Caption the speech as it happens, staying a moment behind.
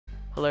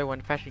Hello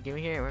everyone, Fashion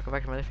Gaming here, and welcome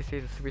back to my latest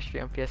series of Super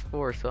Street on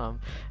PS4. So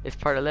it's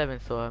part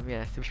 11. So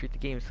yeah, Super Street the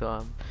game.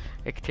 So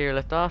Exterior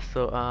left off.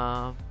 So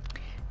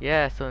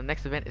yeah. So the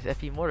next event is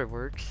FE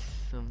Motorworks.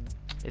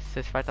 It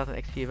says 5,000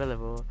 XP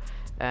available,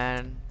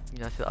 and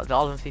so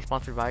all of them say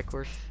sponsored by, of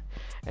course.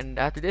 And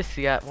after this,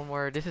 we got one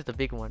more. This is the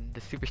big one,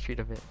 the Super Street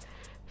event.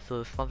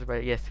 So sponsored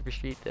by Super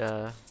Street.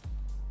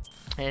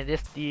 And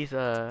these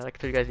like I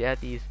told you guys, you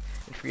add these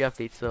in free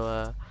updates.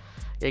 So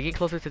yeah, getting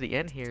closer to the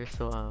end here.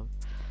 So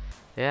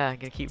yeah, I'm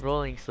gonna keep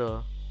rolling.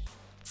 So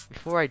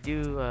before I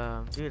do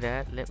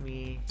that, let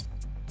me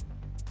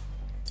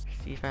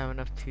see if I have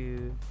enough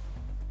to.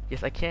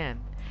 Yes, I can.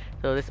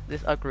 So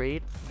this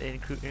upgrade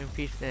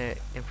improves the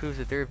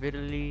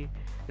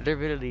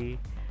durability,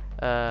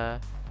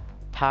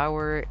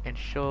 power and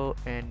show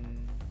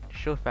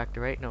factor.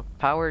 Right? No,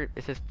 power.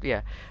 It says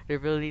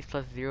durability is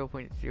plus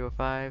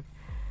 0.05.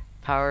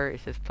 Power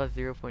it says plus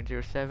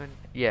 0.07.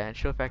 Yeah, and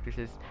show factor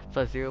says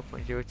plus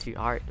 0.02.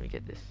 All right, let me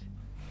get this.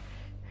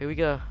 Here we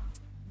go.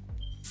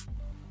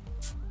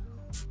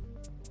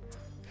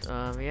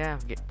 Yeah,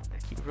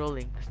 keep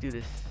rolling. Let's do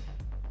this.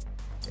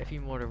 FE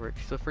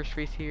Motorworks. So first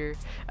race here,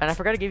 and I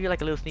forgot to give you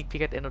like a little sneak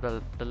peek at the end of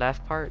the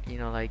last part.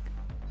 Like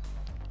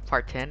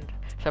part 10.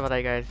 Sorry about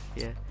that, guys.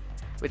 Yeah,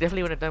 but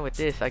definitely when I'm done with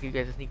this, I'll give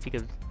you guys a sneak peek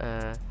of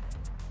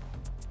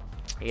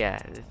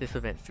this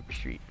event, Super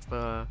Street.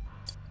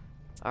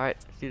 All right,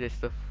 let's do this.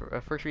 The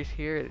first race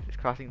here is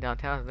crossing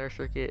downtown, another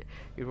circuit.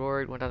 You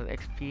reward 1,000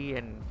 XP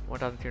and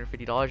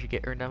 $1,250. You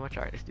get earned that much.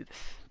 All right, let's do this.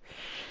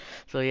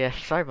 So yeah,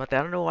 sorry about that.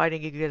 I don't know why I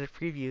didn't give you guys a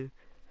preview.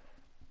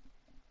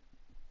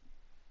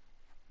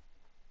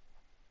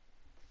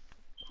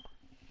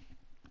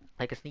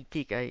 Like a sneak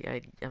peek.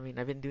 I mean,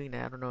 I've been doing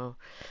that. I don't know.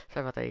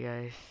 Sorry about that, you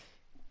guys.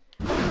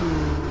 At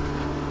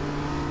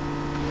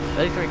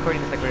least I'm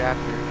recording this like right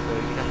after, so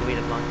you don't have to wait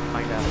as long to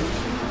find out.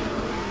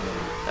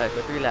 Alright,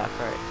 so 3 laps.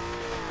 All right.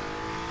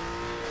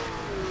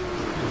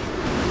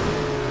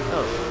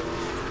 Oh.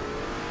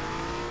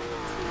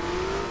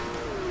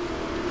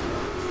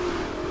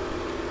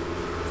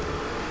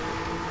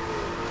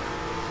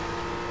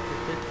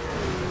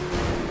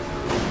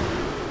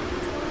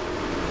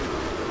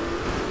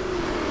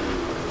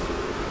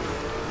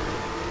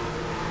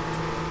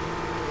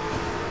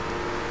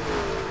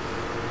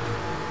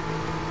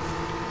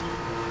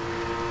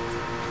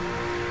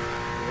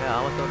 Yeah,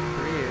 almost over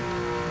 3 years.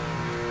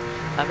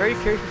 I'm very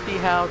curious to see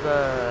how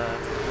the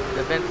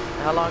events,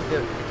 how long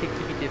it takes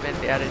to beat the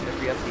event they added in the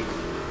free update.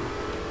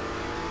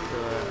 So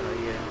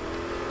yeah.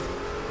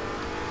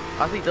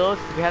 Honestly, those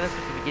we had them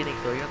since the beginning,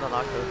 so you don't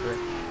unlock those. But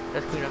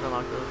that's cool, you don't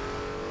unlock those.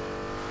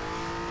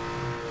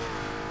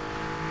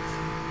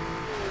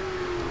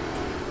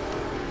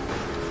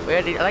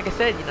 But yeah, like I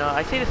said,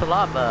 I say this a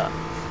lot, but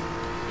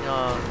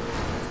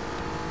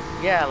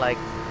yeah, like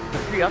the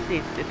free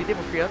updates. If they did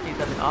more free updates,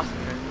 that'd been awesome.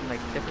 Like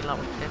definitely a lot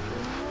more potential.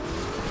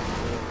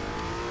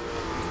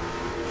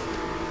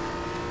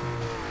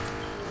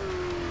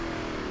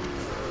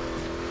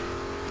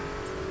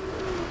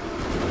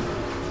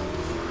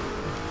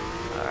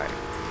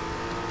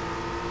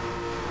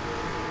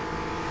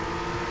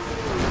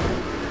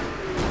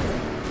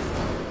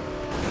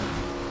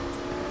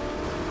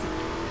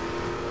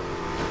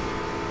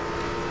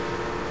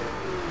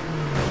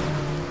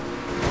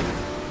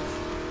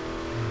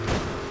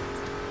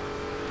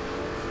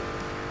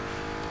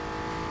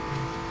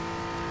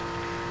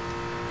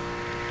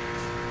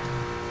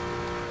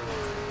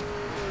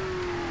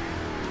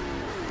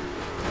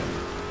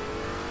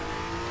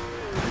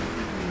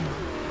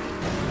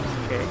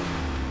 Okay.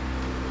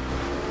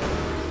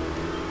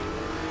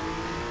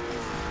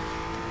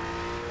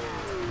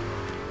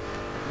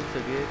 Looks so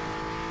good.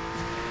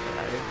 I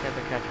didn't have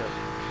to catch up.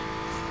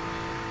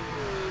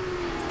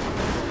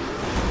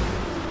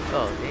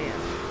 Oh damn.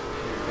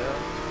 There we go.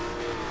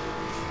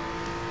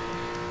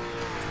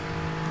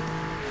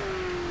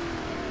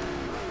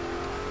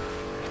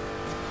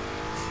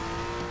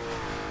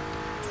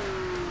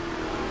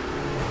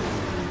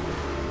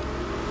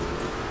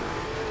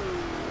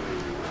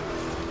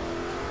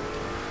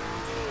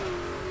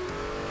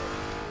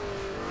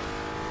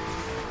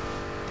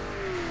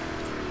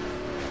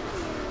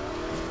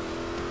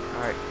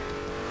 Alright,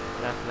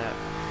 last lap.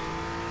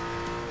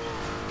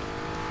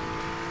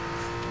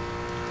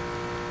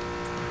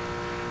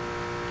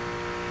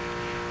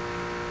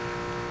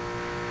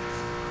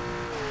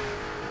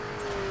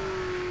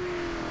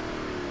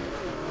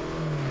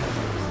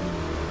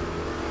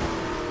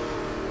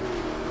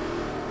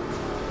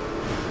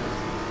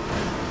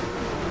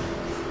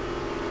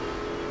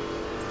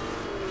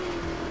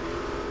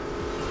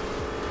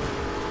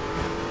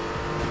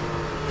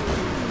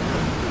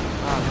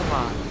 Ah, come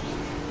on.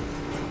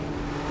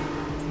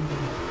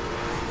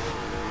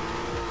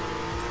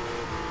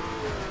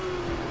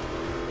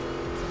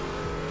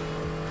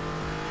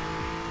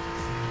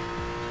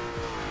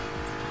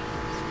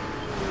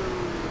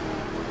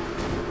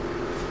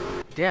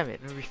 Damn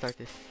it, let me restart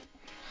this.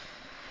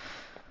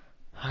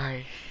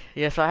 Alright.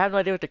 Yeah, so I have no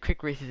idea what the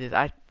quick races is.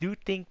 I do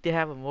think they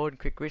have a mode in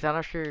quick race. I'm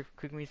not sure if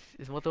quick race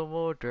is multiple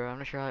mode or I'm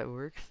not sure how it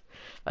works.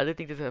 I do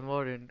think there's a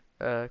mode in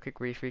quick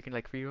race where you can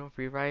like free roam,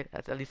 free ride.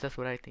 That's at least that's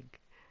what I think.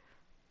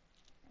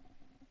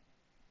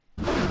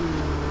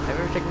 I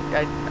remember checking.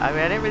 I mean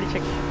I didn't really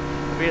check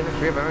videos in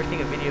free, but I remember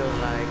seeing a video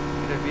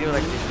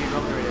like the free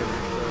roam or whatever.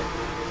 So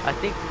I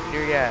think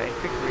there, yeah, in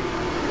quick race,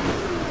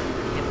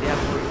 if they have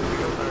a mode in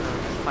free roam, I don't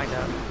know. Let's find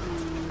out.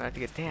 I have to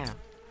get damn.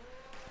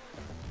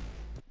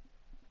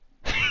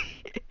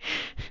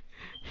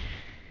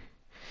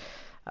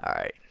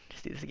 Alright,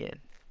 let's do this again.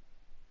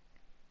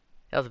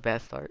 That was a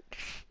bad start.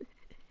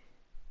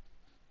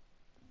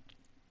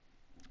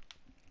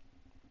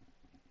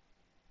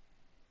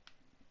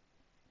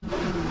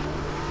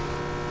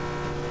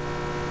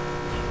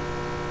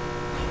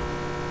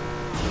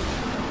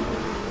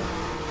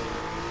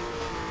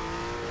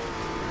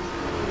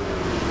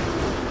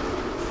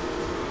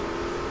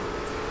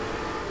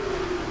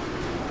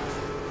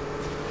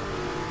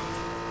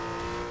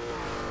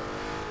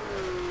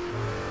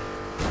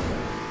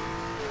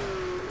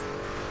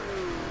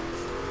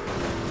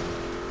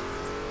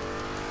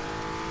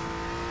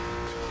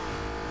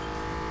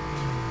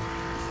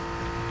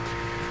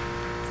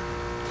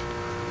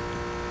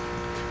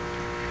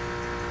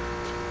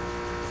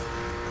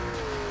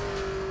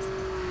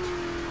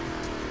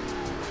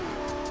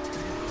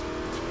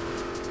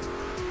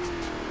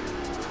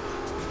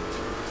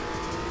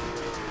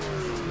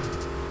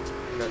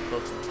 Got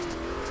close one.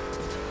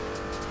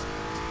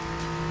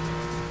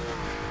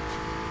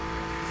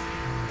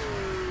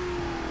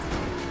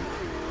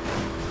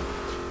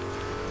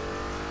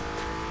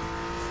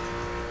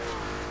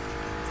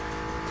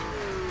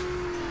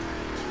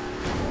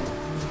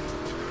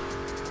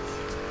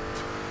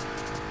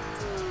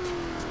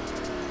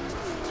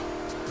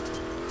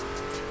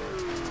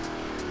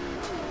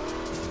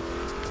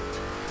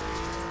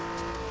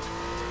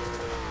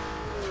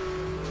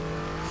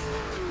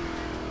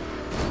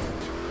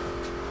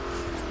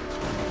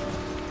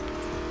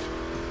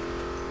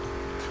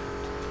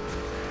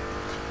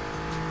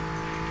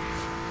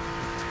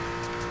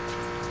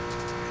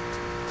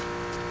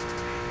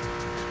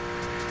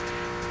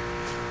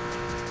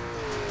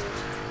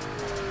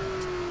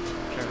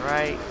 Turn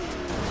right.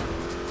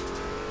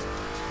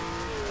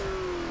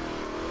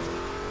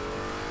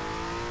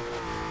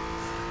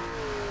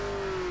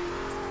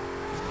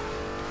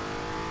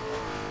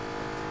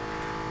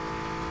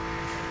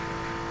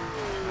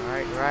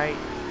 Alright, right.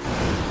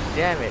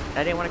 Damn it,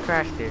 I didn't want to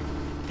crash there.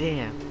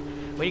 Damn.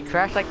 When you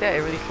crash like that, it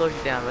really slows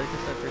you down. But it's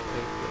just in first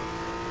place. So,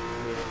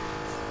 yeah.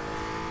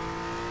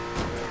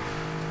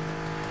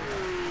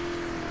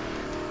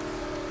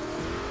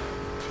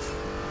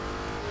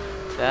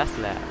 That's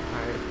that.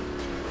 Alright.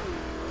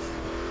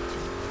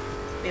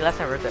 I think last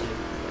time I wrote that movie.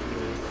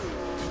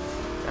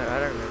 I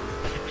don't remember.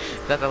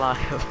 That's a lot.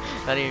 I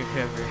don't even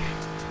remember.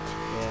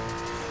 Yeah.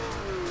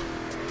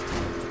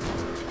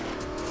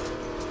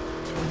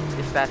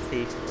 It's fast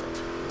paced.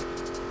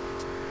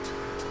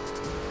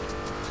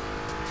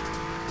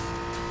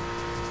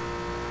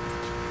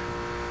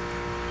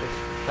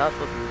 That's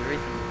what the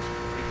racing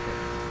makes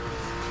sense.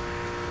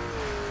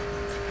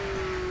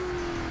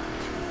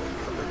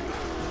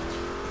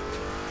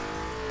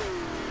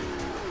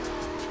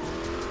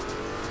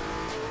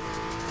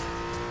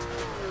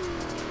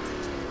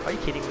 Are you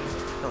kidding me?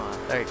 Come on.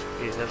 Alright,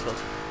 yeah, that's close.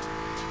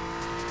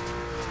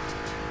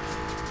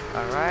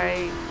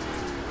 Alright.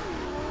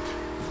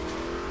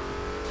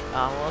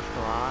 Almost,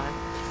 come on.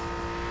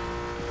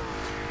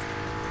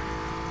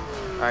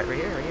 Alright, right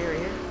here, right here, right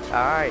here.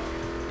 Alright,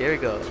 there we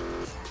go.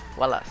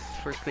 Voila,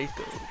 first place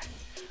goes.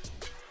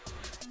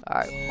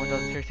 Alright,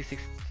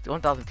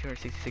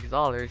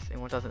 $1,266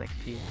 and 1,000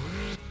 XP.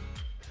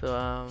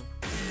 So,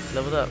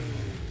 leveled up.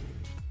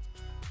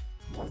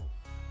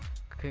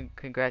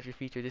 Congrats, your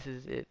feature. This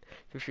is it.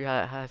 Feature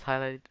has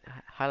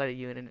highlighted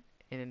you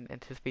in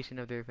anticipation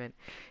of the event.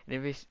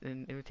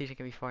 An invitation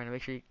can be foreign.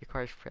 Make sure your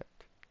car is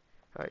prepped.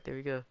 Alright, there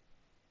we go.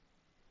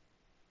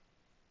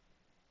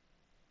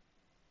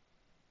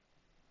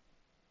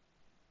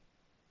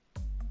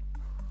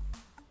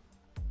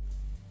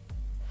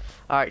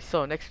 Alright,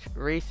 so next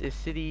race is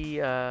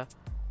city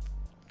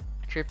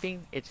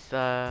tripping. It's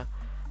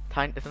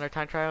another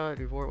time trial.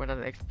 Reward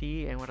 1,000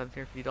 XP and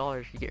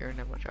 $150. You get earned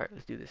that much. Alright,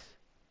 let's do this.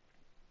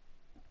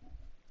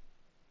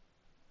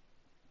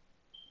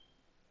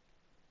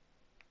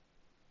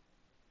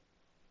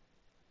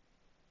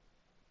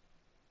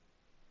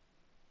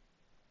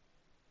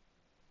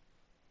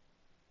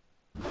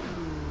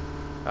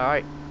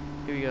 Alright,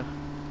 here we go.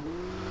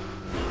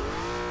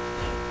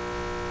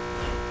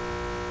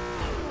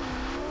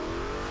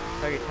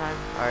 Target time.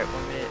 Alright,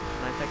 1 minute,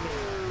 9 seconds.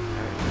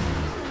 Alright.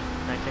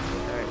 9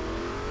 seconds, alright.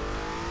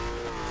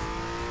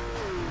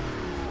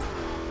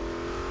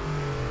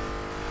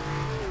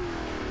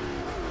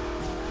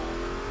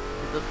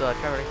 Is this the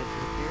camera can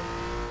disappear?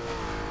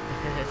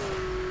 Okay.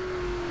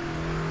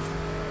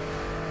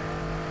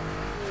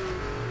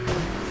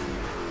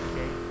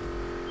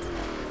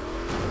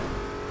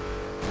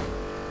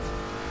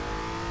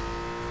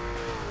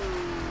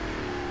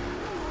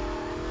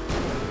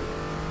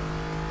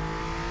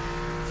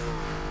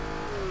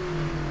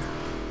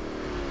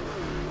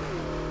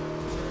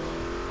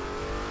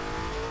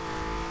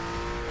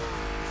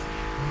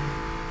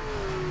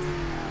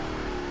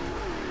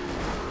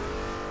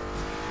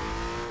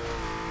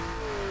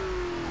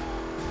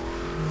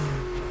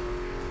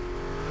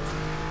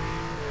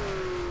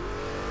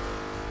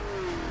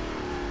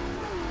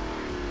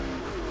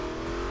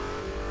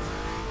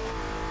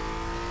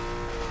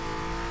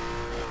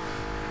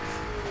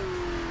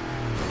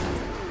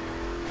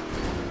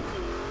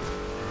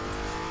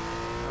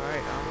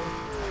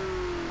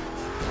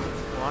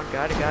 Come on,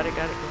 got it,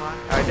 come on.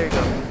 Alright, there you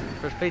go.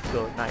 First place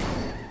go, nice.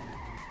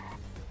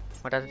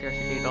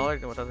 $1,368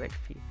 and 1,000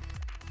 XP.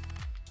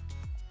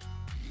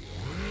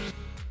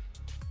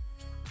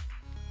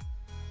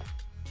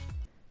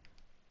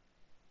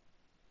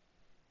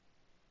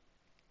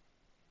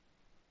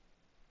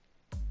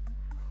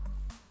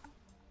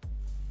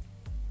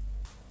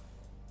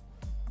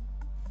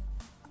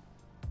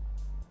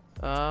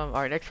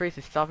 Our next race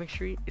is Stopping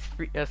Street. It's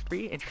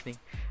free. Interesting.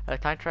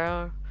 Time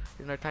trial.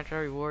 There's another time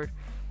trial reward.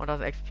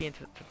 1,000 XP and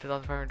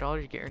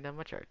 $2,500. You get earned that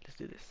much. Alright, let's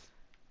do this.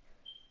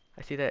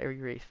 I see that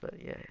every race, but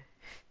yeah.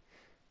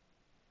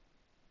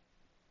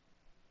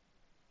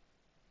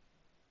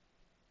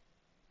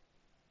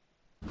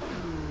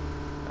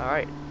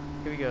 Alright,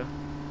 here we go.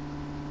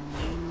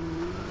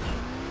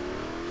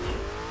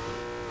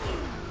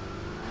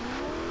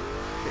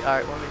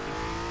 Alright, 1 minute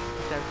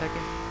 57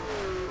 seconds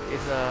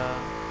is the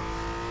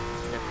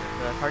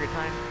target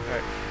time.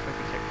 Alright,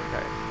 quickly check the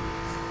alright.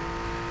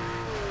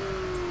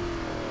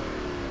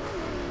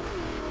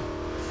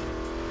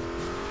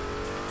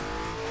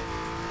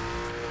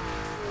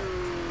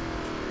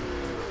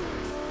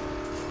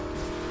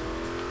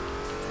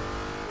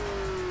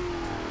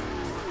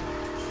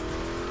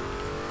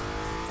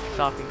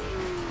 Stopping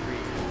Street 3.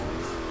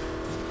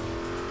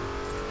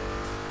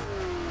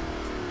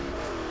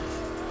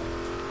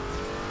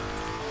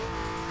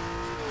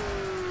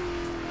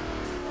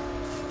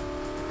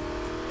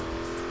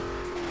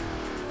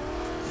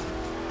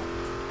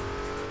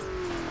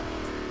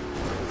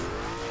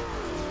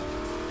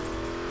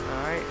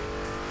 Alright.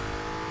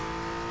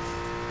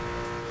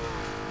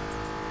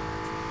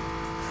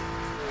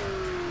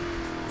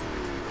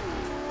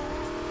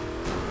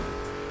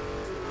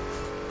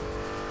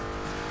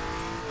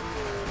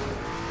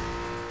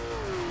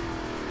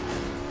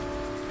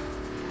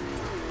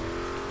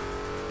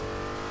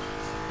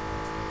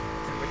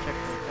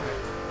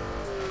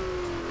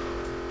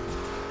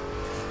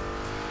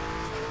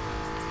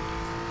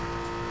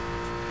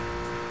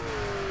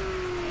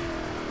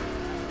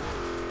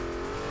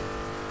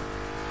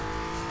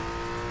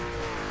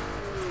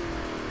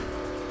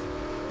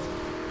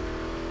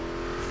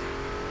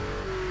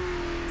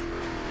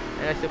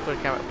 And I still put a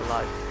camera up for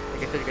live.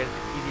 Like I said, you guys,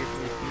 it's easier for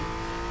me to see.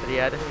 But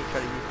yeah, I definitely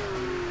try to use the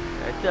speed.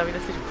 I mean,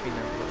 that's the difference between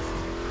them. But,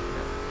 you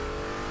know.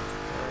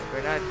 Right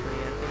now, it's pretty,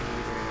 I'm thinking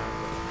easier right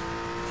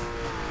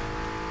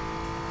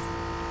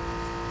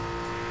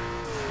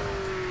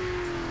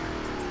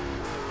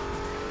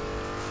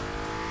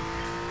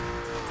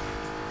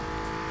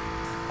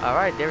now.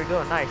 Alright, there we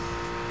go, nice.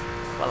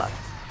 Voila,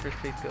 first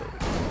place go.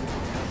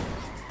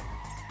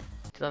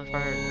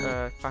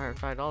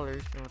 $2,505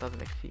 and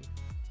 1,000 XP.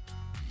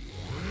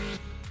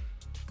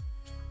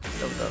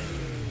 What's up?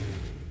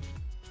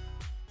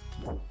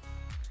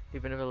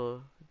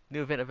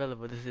 New event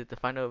available. This is the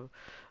final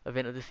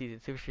event of the season.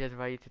 Super Street has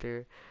invited you to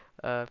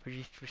their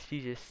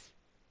prestigious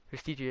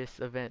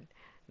event.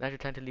 Now's your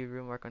time to leave a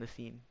real mark on the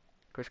scene.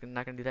 Of course, I'm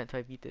not gonna do that until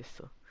I beat this.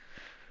 So.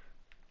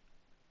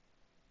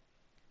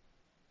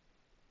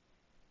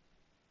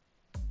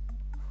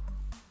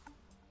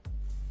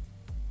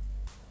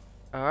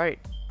 Alright,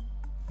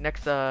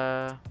 next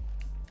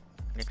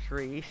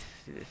race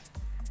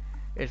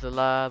is the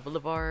La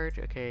Boulevard.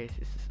 Okay,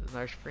 this is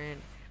another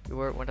sprint.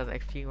 Reward 1,000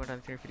 XP,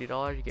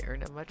 $1,250. You get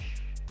earned that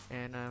much.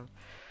 And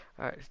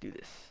alright, let's do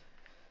this.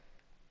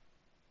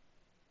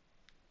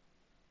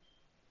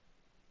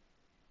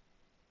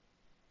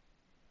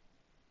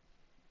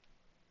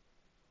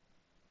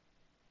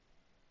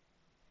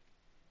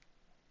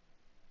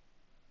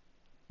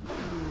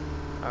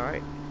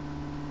 Alright,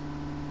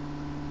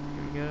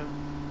 here we go.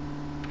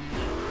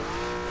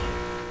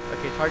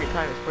 Okay, target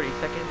time is 40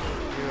 seconds,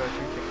 0 or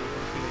 3 seconds.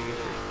 Let's see what he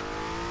gets first.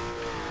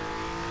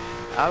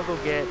 I'll go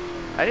get.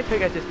 I didn't tell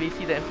you guys this, but you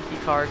see the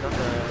NPC cars on the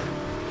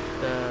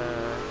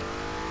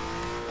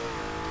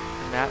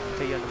map. I'll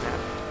tell you on the map.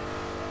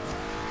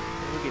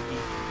 We'll get B.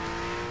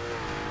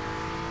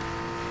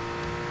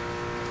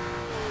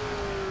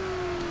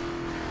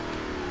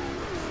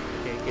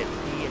 Okay, get C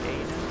and A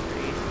now. Or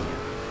A, C,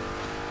 and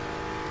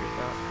first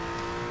out.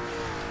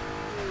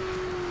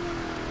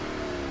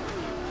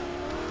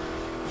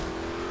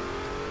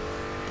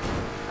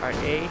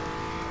 Alright, A.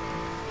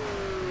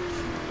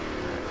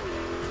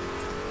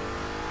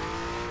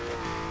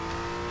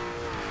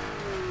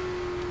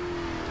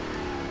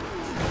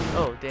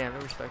 Oh damn, let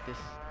me restart this.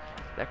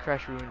 That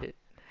crash ruined it.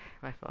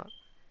 My fault.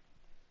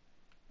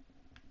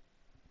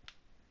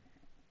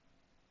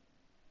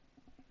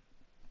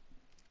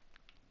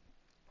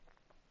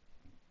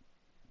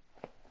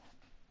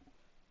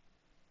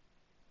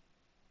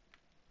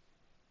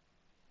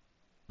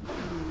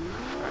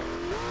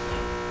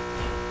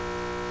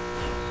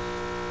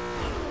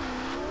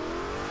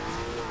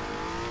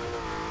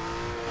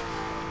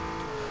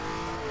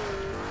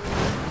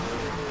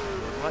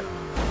 What?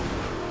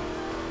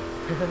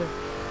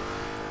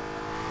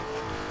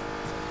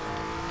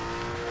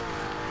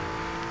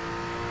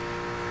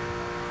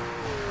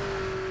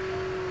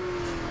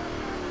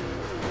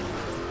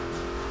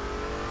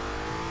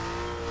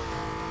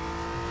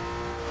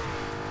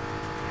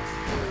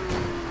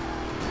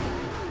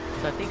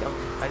 So I think I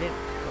didn't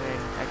when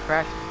I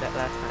crashed that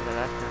last time. But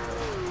I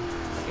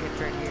think I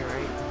turned here,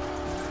 right?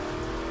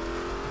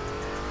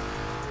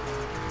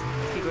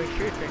 I keep going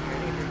straight. Turn here. I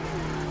think I turned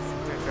here.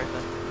 I'm gonna crash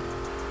last time.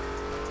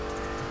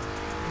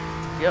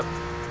 Yep.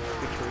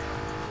 Good choice.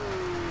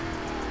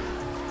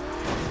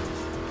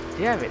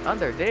 Damn it,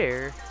 under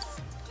there.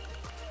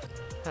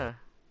 Huh.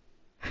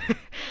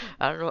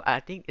 I don't know. I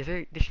think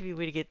there should be a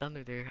way to get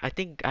under there. I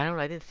don't know.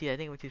 I didn't see it. I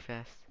think it went too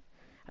fast.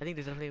 I think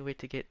there's definitely a way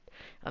to get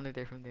under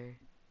there from there.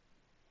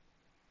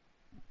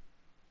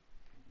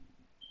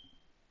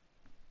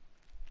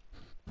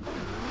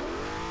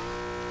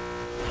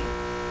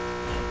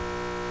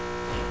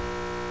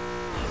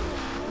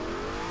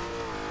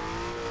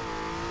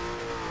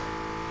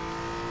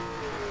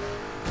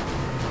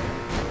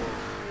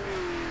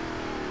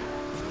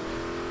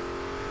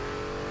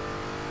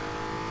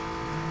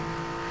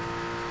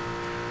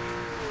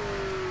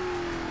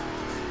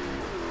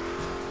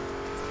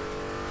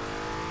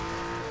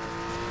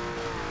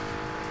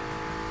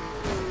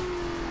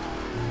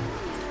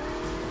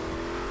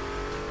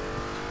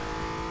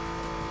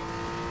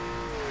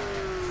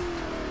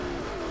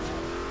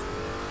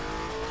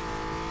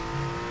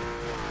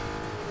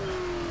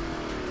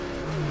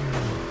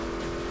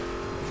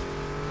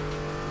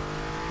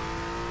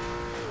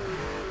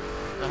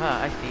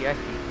 I see.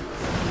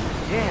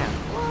 Damn.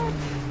 What?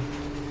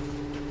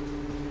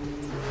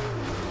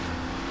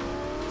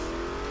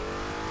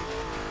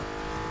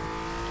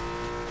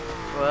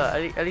 Well,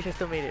 at least I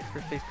still made it.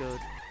 First place gold.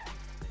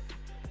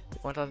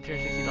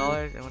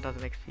 $1,260 and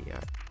 1,000 XP.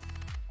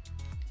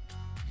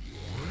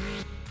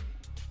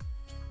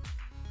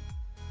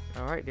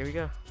 Alright, there we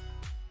go.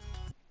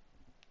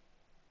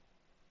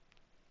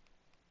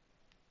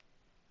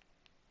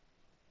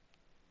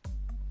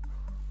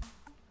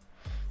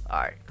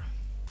 Alright.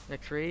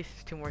 Next race,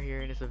 2 more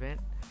here in this event.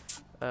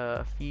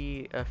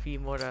 Fee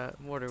Mortar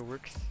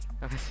Works.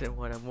 I said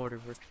Mortar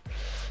Works.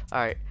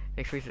 Alright,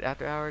 next race is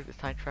After Hours, it's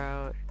time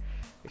trial.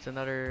 It's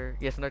another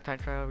time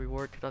trial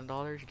reward,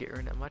 $2,000. You get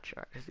earned that much.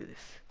 Alright, let's do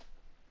this.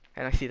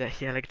 And I see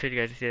that, yeah, like I told you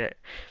guys, I see that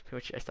pretty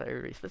much I start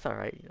every race, but it's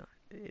alright, you know,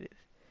 it is.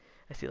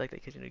 I see like that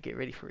because you know, get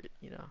ready for it,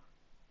 you know.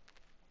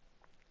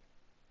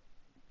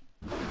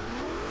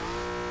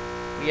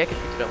 Yeah, I can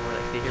switch it up more,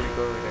 like, say, here we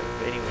go, or whatever,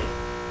 but anyways.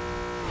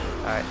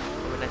 Alright,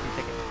 1 minute 19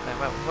 seconds.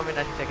 1 minute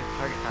 19 seconds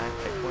target time,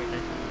 like,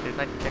 0.19, there's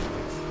 19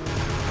 seconds.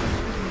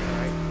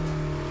 Alright.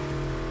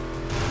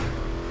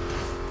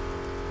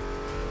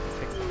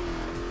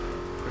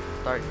 Of course,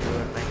 start to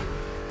 19.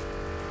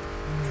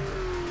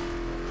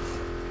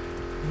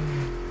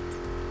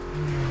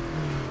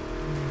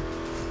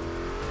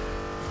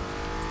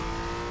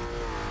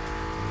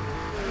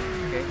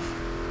 Okay.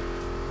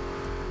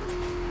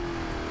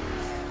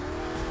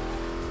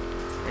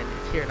 And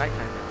it's here nighttime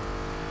now.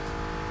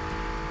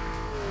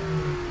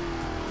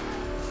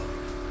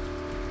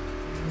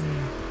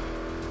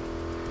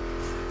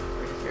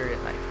 We're just here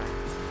at nighttime.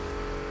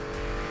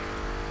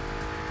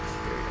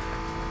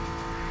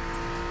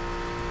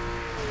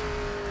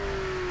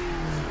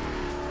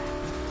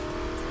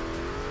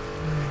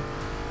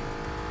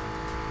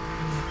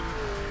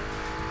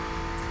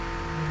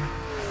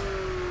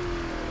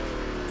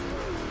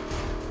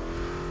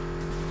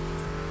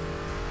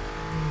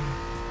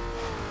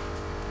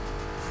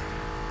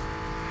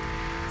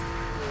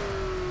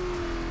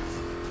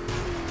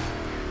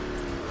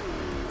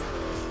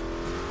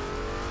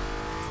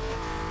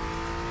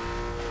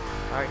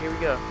 Alright, here we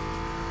go.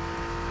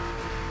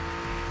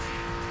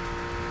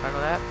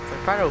 Final lap?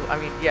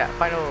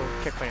 Final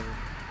checkpoint.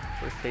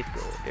 First place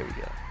goal. There we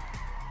go.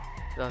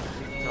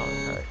 $2,060,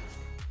 alright.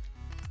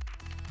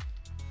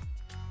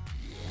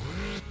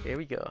 There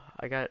we go.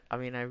 I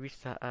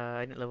reached,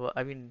 I didn't level up.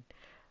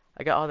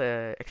 I got all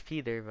the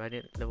XP there, but I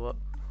didn't level up.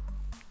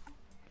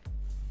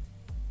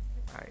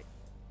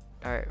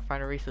 Alright,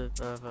 final race of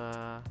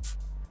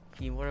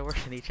Team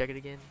Waterworks. I need to check it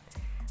again.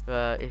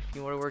 If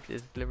Team Waterworks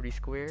is Liberty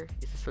Square,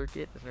 it's a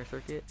circuit, it's another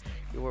circuit.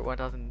 You work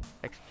 1,000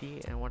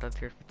 XP and $1,250.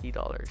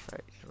 Alright,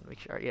 just want to make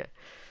sure. Alright, yeah.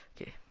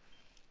 Okay.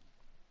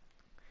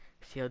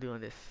 See how I do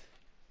on this.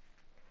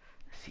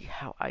 See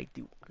how I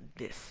do on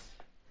this.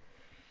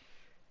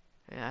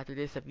 And after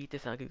this, I beat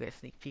this, I'll give you guys a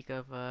sneak peek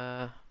of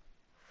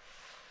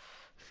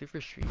Super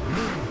Street. It's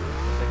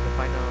like the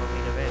final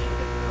main event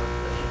because you know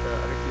the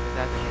other team is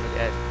happening.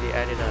 They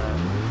added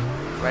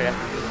right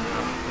after this.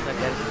 It's like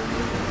that.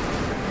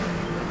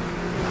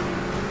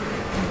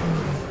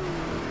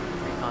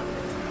 Free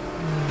content.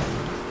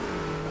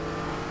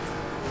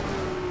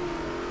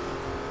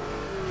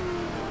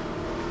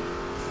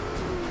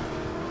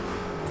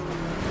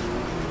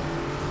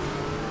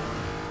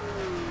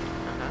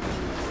 Uh-huh.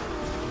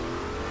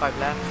 5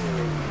 laps.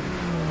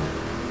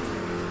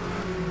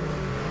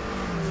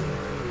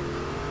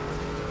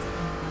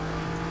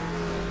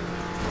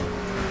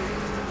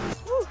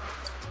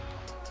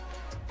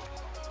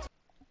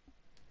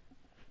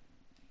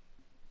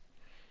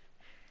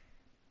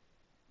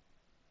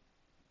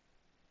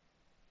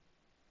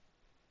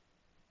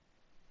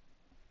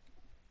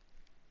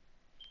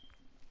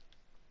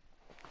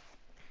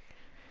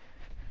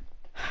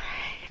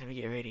 let me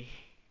get ready.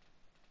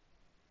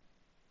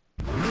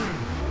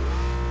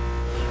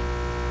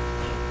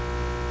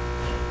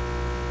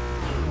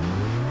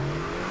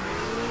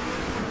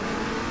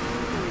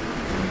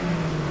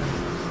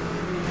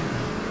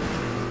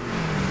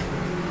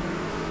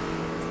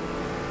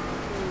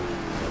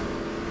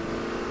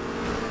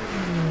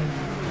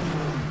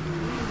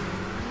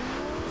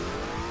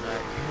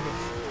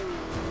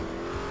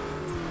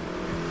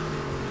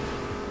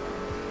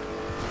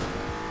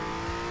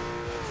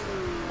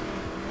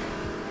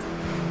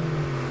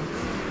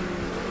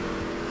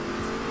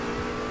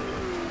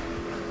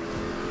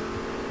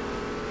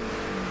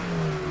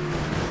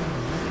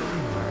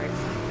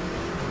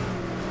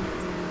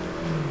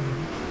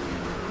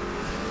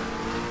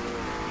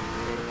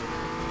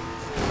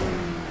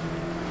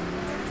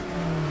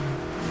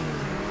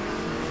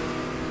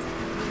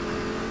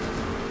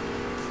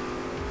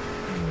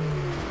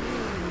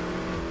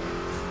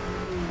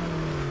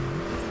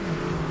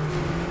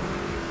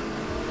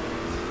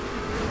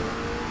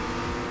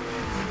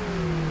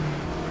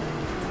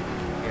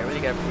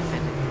 Gotta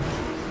present it.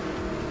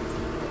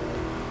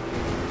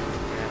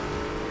 Yeah.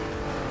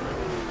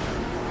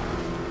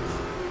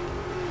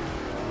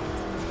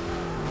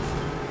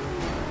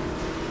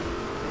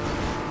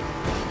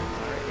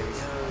 Alright, here we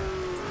go.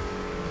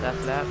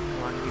 Last lap.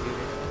 Come on, you do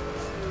this.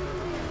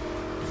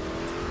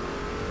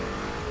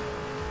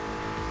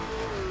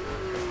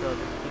 Let's go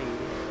this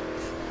please.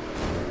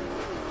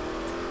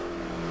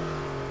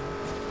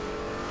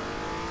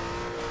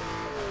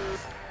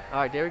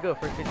 Alright, there we go.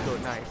 First hit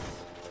code, nice.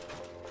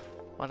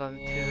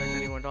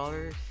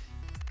 $1,271.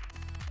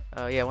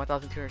 Yeah,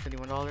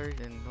 $1,271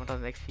 and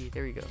 1,000 XP.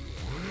 There we go.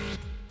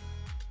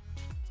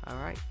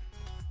 Alright.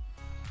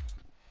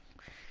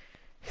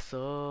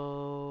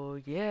 So,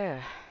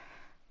 yeah.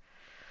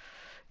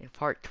 In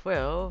part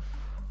 12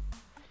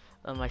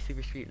 of my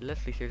Super Street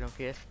Let's Play series on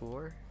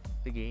PS4,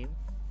 the game,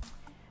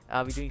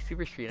 I'll be doing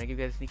Super Street and I'll give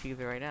you guys a sneak peek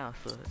of it right now.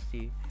 So, let's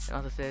see. It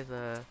also says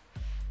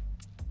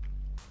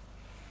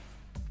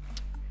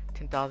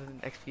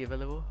 10,000 XP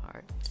available.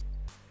 Alright.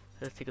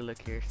 Let's take a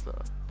look here. So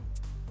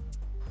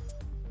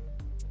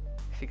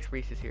 6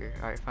 races here.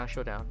 Alright, final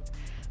showdown.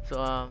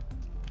 So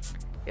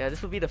yeah,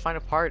 this will be the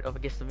final part of, I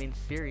guess, the main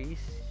series.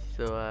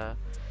 So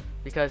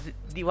because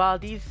while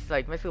these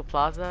like Mexico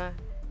Plaza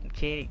and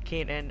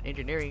K&N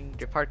Engineering,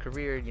 they're part of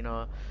career, you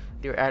know,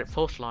 they were at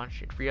post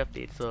launch and free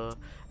updates. So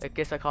I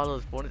guess I call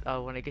those bonus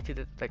when I get to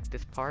the, like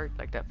this part,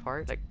 like that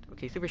part, like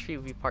okay, Super Street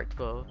will be part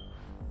 12.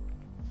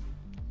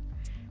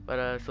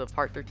 But so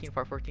part 13,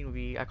 part 14 will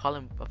be, I call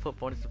them, I put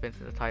bonus events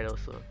in the title,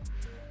 so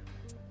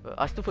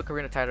I still put career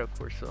in the title, of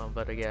course. So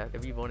but yeah,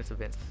 there'll be bonus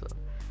events. So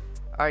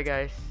alright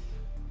guys,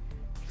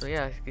 so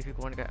yeah, if you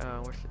want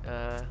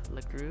to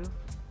look through,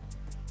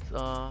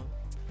 so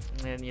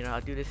and you know,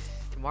 I'll do this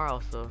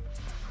tomorrow. So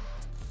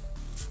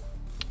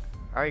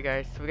alright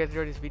guys, so if you guys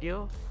enjoyed this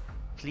video,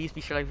 please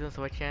be sure to like this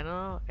on my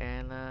channel,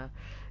 and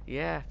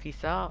yeah,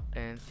 peace out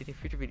and see you in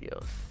future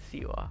videos. See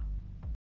you all.